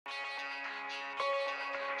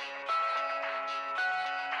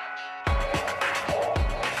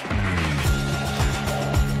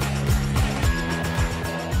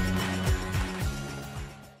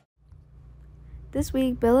This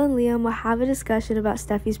week, Bill and Liam will have a discussion about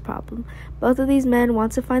Steffi's problem. Both of these men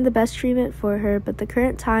want to find the best treatment for her, but the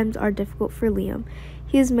current times are difficult for Liam.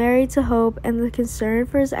 He is married to Hope, and the concern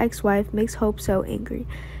for his ex-wife makes Hope so angry.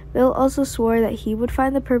 Bill also swore that he would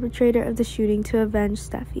find the perpetrator of the shooting to avenge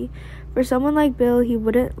Steffi. For someone like Bill, he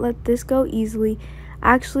wouldn't let this go easily.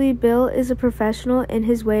 Actually, Bill is a professional in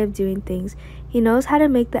his way of doing things. He knows how to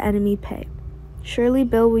make the enemy pay. Surely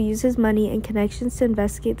Bill will use his money and connections to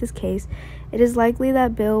investigate this case. It is likely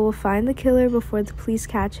that Bill will find the killer before the police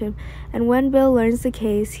catch him, and when Bill learns the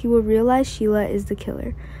case, he will realize Sheila is the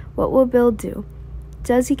killer. What will Bill do?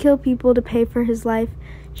 Does he kill people to pay for his life?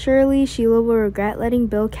 Surely Sheila will regret letting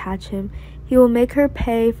Bill catch him. He will make her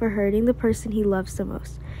pay for hurting the person he loves the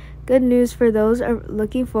most. Good news for those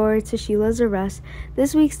looking forward to Sheila's arrest.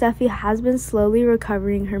 This week, Steffi has been slowly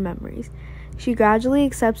recovering her memories. She gradually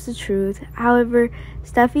accepts the truth. However,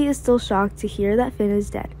 Steffi is still shocked to hear that Finn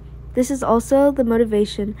is dead. This is also the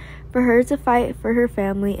motivation for her to fight for her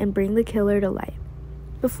family and bring the killer to light.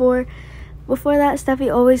 Before that,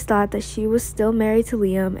 Steffi always thought that she was still married to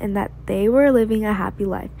Liam and that they were living a happy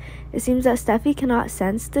life. It seems that Steffi cannot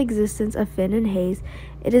sense the existence of Finn and Hayes.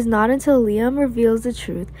 It is not until Liam reveals the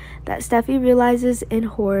truth that Steffi realizes in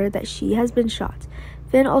horror that she has been shot.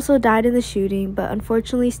 Finn also died in the shooting, but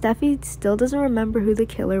unfortunately Steffi still doesn't remember who the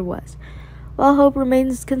killer was. While Hope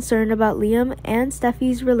remains concerned about Liam and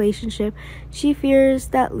Steffi's relationship, she fears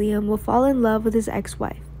that Liam will fall in love with his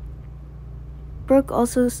ex-wife. Brooke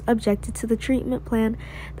also objected to the treatment plan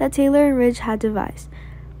that Taylor and Ridge had devised.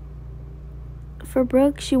 For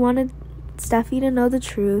Brooke, she wanted Steffi to know the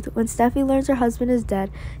truth. When Steffi learns her husband is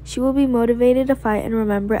dead, she will be motivated to fight and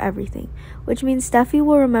remember everything, which means Steffi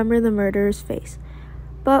will remember the murderer's face.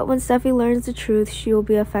 But when Steffi learns the truth, she will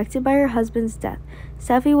be affected by her husband's death.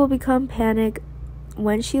 Steffi will become panicked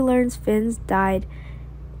when she learns Finn's died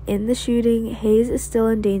in the shooting. Hayes is still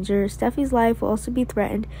in danger. Steffi's life will also be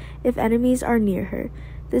threatened if enemies are near her.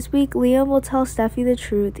 This week, Liam will tell Steffi the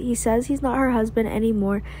truth. He says he's not her husband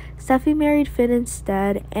anymore. Steffi married Finn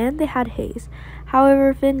instead, and they had Hayes.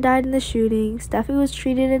 However, Finn died in the shooting. Steffi was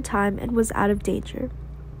treated in time and was out of danger.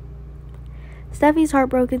 Steffi's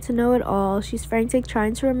heartbroken to know it all. She's frantic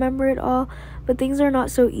trying to remember it all, but things are not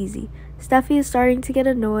so easy. Steffi is starting to get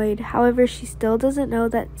annoyed. However, she still doesn't know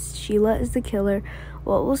that Sheila is the killer.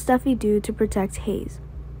 What will Steffi do to protect Hayes?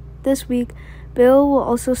 This week, Bill will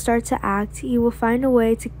also start to act. He will find a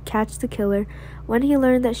way to catch the killer. When he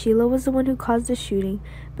learned that Sheila was the one who caused the shooting,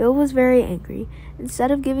 Bill was very angry. Instead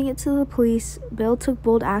of giving it to the police, Bill took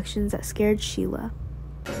bold actions that scared Sheila.